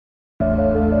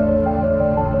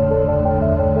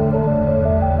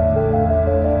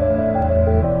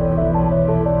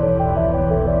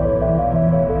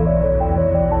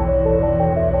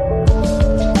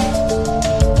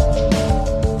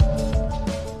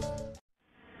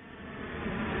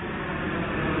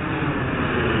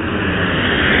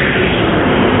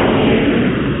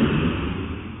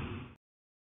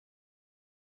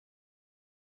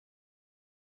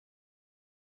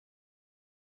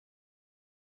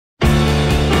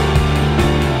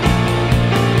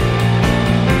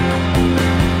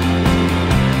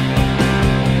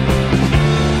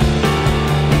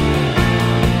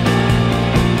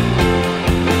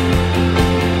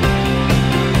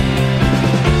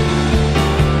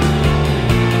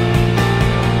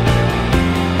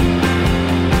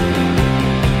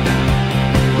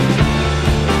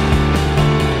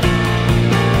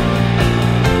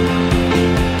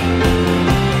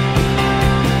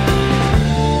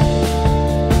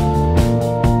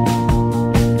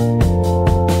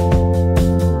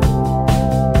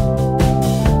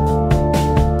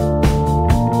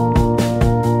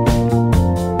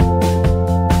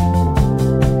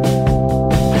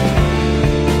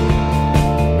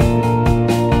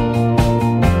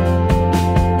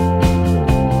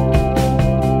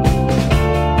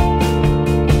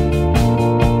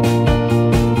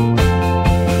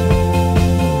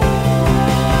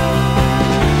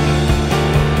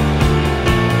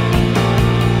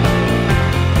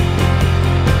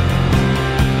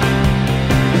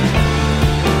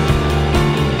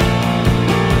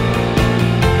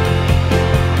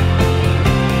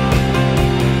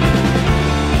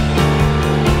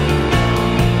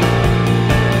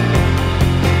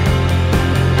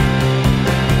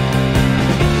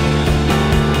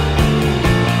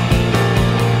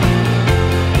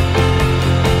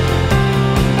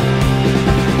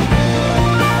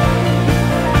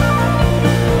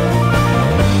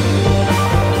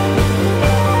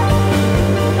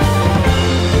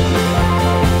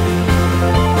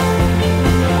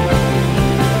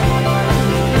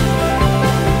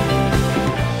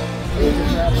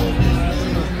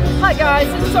Hi guys,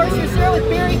 this is Sorceress here with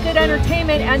Beery Good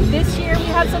Entertainment, and this year we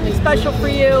have something special for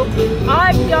you.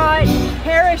 I've got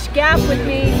Parish Gap with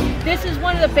me. This is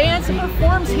one of the bands that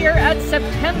performs here at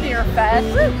Septembeerfest.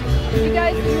 You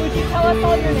guys, would you tell us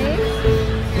all your names?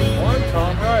 I'm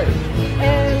Tom Wright.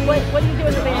 And what do you do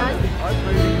in the band? I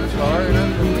play the guitar and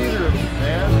I'm the leader of the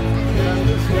band. And I'm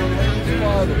the son's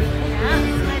father. Yeah,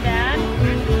 this is my dad.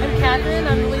 I'm Catherine,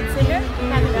 I'm the lead singer.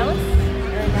 Catherine Ellis.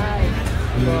 Very nice.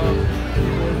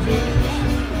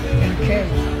 And Ken.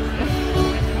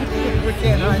 We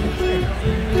can't hide it.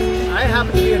 I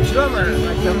happen to be a drummer,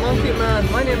 like the monkey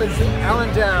man. My name is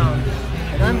Alan Down,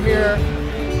 and I'm here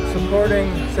supporting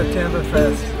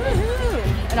Septembeerfest.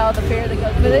 And all the beer that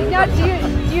goes with it. Now, do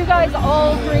you guys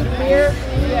all drink beer?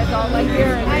 You guys all like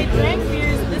beer? I drank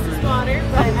beers. This is water,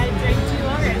 but I drank 2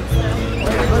 already. So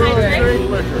I drink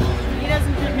liquor. He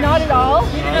doesn't drink. Not at all?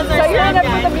 Neither does So our you're in sound it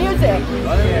guy. for the music.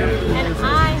 And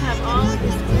I have all of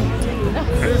this drink too.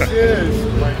 This is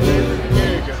my favorite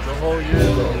gig of the whole year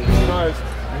though, because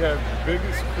we have the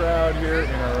biggest crowd here in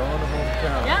our own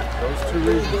hometown. Yep. Those 2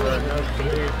 reasons are enough for me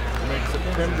to make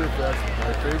Septembeerfest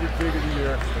my favorite gig of the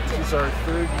year. This is our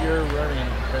 3rd year running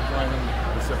headlining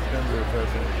the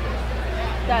Septembeerfest.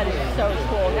 That is so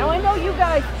cool. Now I know you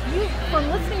guys, from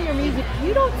listening to your music,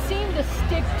 you don't seem to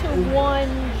stick to one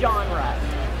genre.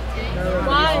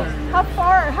 Why? How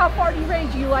far do you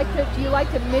range? Do you like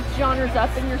to mix genres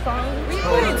up in your songs? We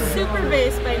played Super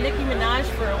Bass by Nicki Minaj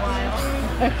for a while.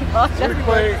 We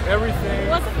play everything. It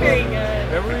wasn't very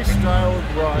good. Every style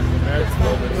of rock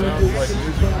imaginable that sounds like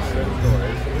music instead of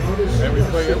noise. And we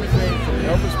play everything from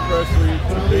Elvis Presley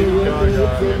to Lady Gaga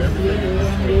and everything in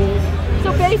between. So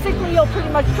basically, you'll pretty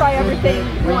much try everything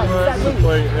once. We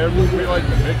like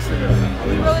to mix it up.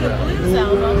 We wrote a blues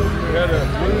album. We had a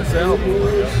blues album.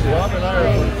 Bob and I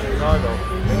are from Chicago,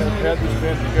 and have had this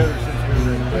band together since we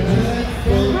were in high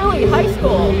school. Really, high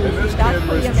school. And this That's kid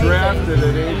pretty was amazing. drafted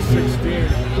at age 16.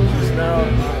 She's now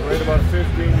right about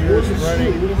 15 years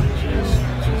running. She's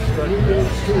stuck down.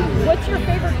 What's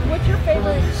your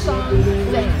favorite song to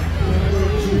sing?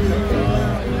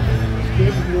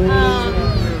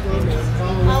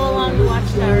 All Along the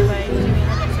Watchtower by Jimi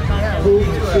Hendrix.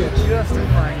 You do just a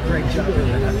fine, great job of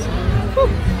that.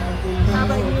 How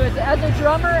about you? As a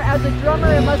drummer,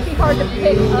 it must be hard to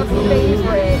pick a favorite. He's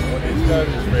got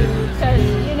his favorites. Because,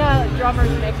 you know,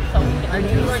 drummers make so many I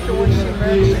do like the one she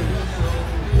mentioned.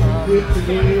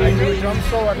 I do a drum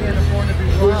solo at the end of Born to Be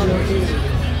Wild, which is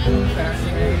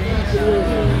fascinating.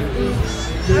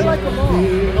 I like them all.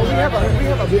 But we have a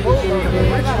boatload of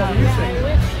original music.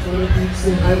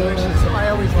 I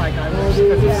always like I Wish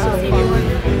because it's so fun.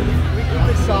 We keep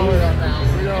it solid on that one.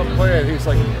 We don't play it. He's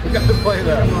like, we got to play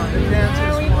that. Come on, the dance is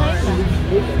fun.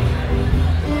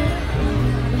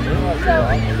 So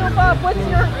Bob,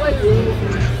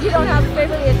 you don't have a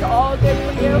favorite, it's all good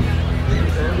for you?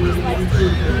 My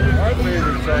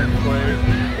favorite song to play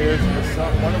is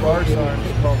one of our songs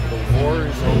called The War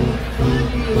Is Over.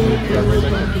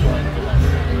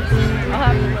 I'll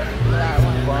have to listen to that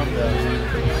one.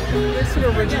 It's an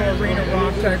original arena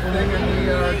rock type thing, and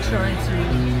we are trying to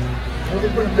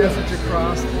put a message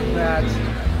across that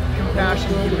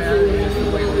compassion and humanity is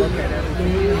the way to look at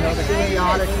everything, even though the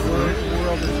chaotic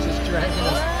world is just dragging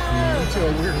us into a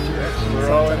weird direction.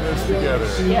 We're all in this together.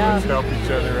 Yeah. Let's help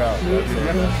each other out. That's it.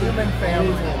 Human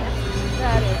family.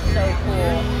 That is so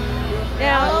cool.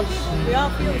 Now, We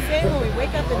all feel the same when we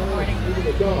wake up in the morning.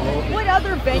 what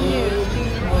other venues do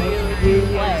you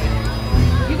play?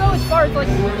 You go as far as like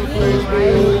Queens,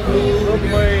 right? We'll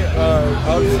play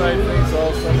outside things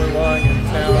all summer long in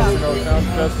towns, town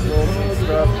festivals and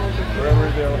stuff, wherever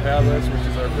they'll have us, which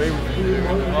is our favorite thing to do.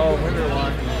 And all winter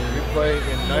long, we play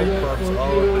in nightclubs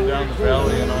all up and down the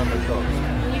valley and on the coast.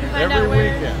 You can find Every out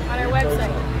where weekend. on our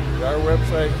website. Our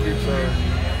website keeps our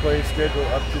play schedule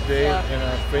up to date, and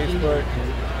on Facebook,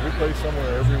 we play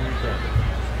somewhere every weekend.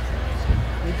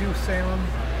 We do Salem,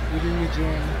 we do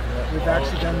Eugene, we've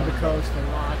actually done the coast a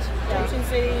lot. Junction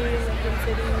City, Lincoln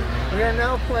City. We are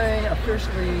now playing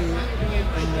officially in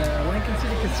the Lincoln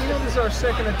City Casino. This is our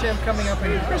 2nd attempt coming up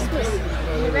in Christmas.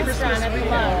 The restaurant at the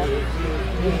love.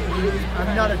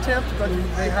 I'm not attempt, but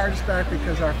they hired us back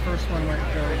because our first one went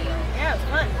very well. Yeah, it was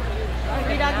fun.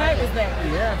 Free Dog Night was there.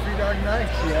 Yeah, Free Dog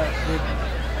Nights, yeah.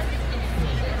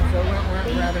 So it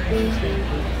went rather interesting.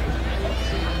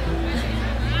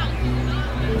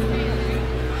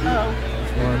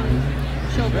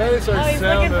 That is our Oh, he's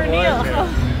sound looking for and Neil. light man.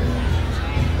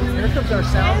 Here comes our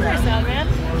sound There's our man. sound man.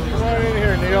 Come on in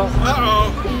here, Neil.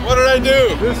 Uh-oh, what did I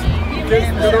do?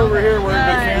 Get over here where the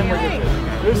Hi. camera gets.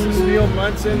 This is Neil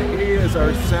Munson. He is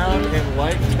our sound and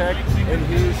light tech, and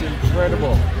he's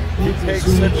incredible. He takes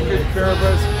such good care of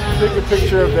us. Take a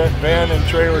picture of that van and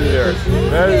trailer there.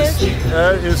 That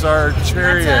is our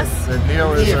chariot. And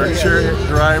Neil is our chariot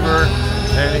driver.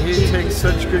 And he takes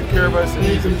such good care of us, and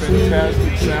he's a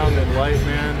fantastic sound and light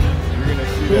man. You're going to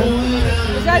see that.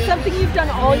 Is that something you've done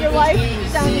all your life,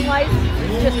 sound and light?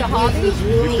 Just a hobby?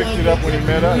 He picked it up when he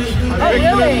met us. Oh,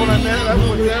 really? When I met up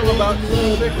with them about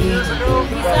 6 years ago.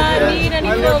 He saw a need and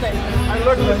he filled it. I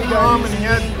looked at Tom and they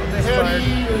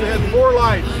had 4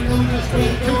 lights,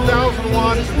 2,000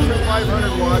 watts and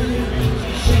 500 watts.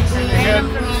 And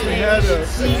they had a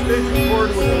 6-station cord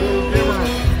with a little dimmer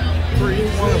for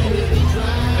each one of them.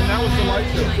 And that was the light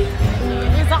show.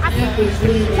 It was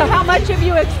awesome. So how much have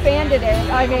you expanded it?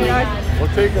 I mean, We'll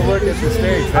take a look at the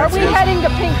stage. are we heading to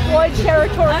Pink Floyd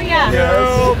territory? Oh, yeah.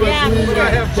 No, but Yeah. We're gonna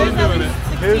have fun doing it.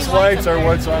 his lights are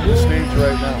what's on the stage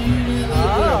right now.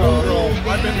 Oh.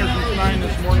 I've been here since 9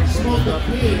 this morning.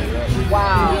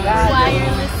 Wow, that's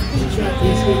Wireless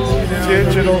control.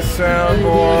 Digital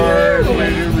soundboard. We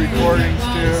do recordings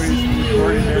too. He's the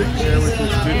recording engineer with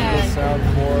his digital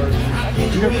soundboard.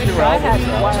 We have 2 I had albums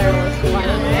out. wireless.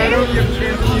 I don't get a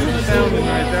chance to use sound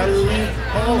tonight.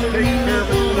 Paul's taking care of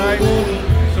it tonight,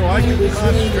 so I can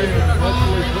concentrate on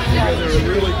hopefully putting together a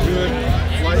really good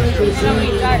light show.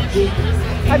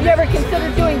 I've never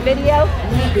considered doing video.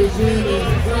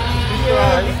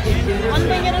 One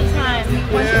thing at a time.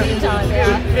 One thing at a time,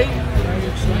 yeah.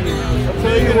 I'll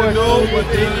tell you what, Go with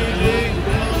ADD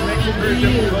makes it very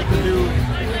difficult to do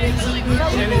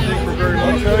anything for very I'll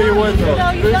long. tell you what though, No,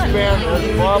 you're this done. band,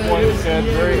 as Bob once said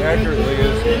very accurately,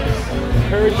 is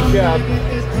Parish Gap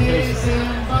is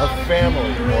a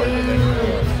family more than anything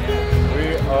else. We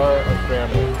are a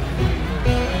family.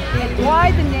 And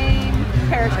why the name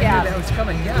Parish I knew Gap? that was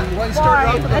coming. Yeah. Well, it Why? started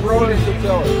off with a That's- road in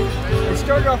Tell us. It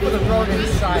started off with a road in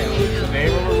style. The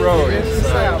name of a road is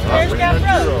Parish Gap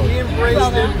Road. We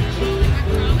embraced it,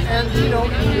 and you know,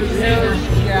 Parish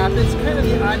Gap. It's kind of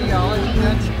the ideology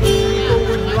that people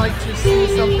would like to see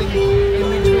something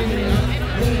in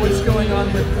between what's going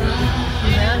on with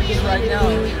humanity right now.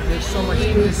 There's so much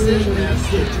indecision as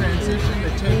the transition, the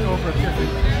takeover of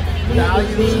different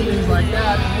values and things like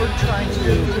that. And we're trying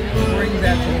to bring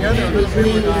that together a little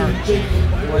bit with our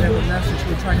whatever message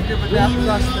we're trying to give. But that was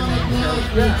us the name Parish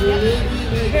Gap.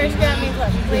 Parish Gap means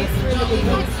what? Place where the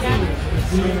eagles gather.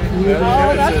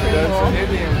 That's an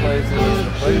Indian place. It's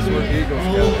the place where eagles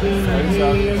gather. Right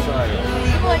out the side.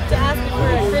 People like to ask if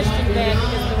we're a Christian band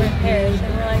because the word parish,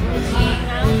 and we're like, no.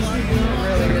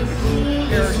 Really, it's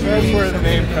Parish. That's where the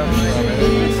name comes from. And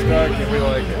it's stuck and we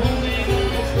like it.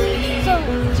 So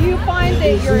do you find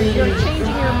that you're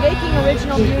making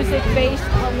original music based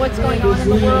on what's going on in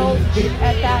the world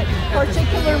at that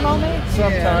particular moment?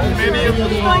 Sometimes.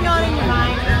 What's going on in your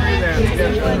mind?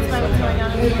 Influenced by what's going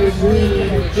on in your mind.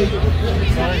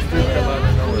 Songs do come out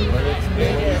of nowhere, but it's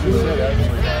what you said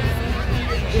actually.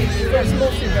 It's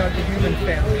mostly about the human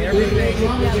family. Everything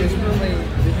is really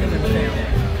the human family.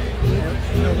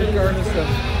 You know, regardless of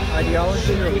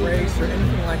ideology or race or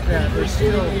anything like that, there's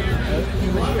still a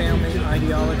human family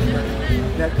ideology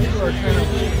that people are kind of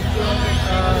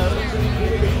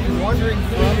wandering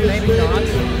from, maybe not,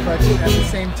 but at the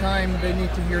same time they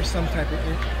need to hear some type of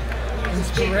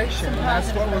inspiration, and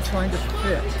that's what we're trying to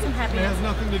fit. Some It happiness. has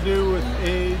nothing to do with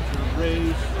age or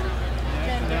race,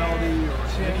 nationality, or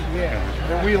Yeah.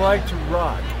 But we like to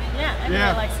rock. Yeah,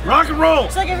 everybody likes to. rock and roll.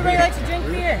 Just like everybody likes to drink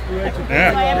beer.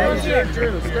 That's why everyone's here.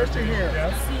 True, especially here.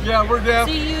 Yeah, we're deaf.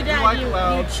 See you, We Dad. like You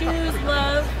loud. choose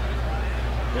love.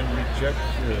 And reject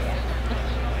fear.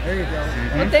 There you go.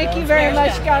 Well, thank you very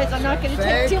much, guys. I'm not going to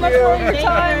take Thank too much you. more of your Thank you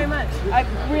very time. much. I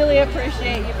really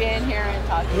appreciate you being here and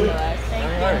talking to us.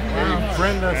 Alright,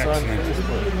 friend us on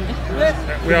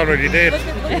Facebook. We already did. Look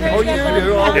at Oh, you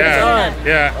do all the Yeah, time.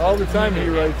 yeah. All the time he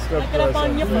writes stuff Look to it us. up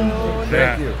on your phone.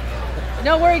 Thank you.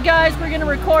 Don't worry, guys. We're gonna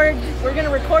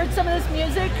record some of this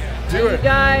music. Do it. You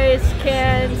guys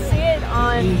can see it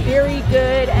on Beery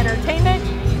Good Entertainment,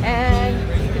 and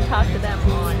you can talk to them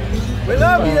on We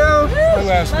love you. My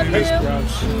last name is you.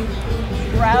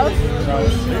 Grouse.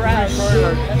 Grouse. Grouse.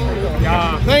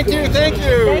 Yeah. Thank you. Thank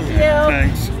you. Thank you.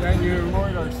 Thanks. Thank you.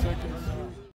 Record our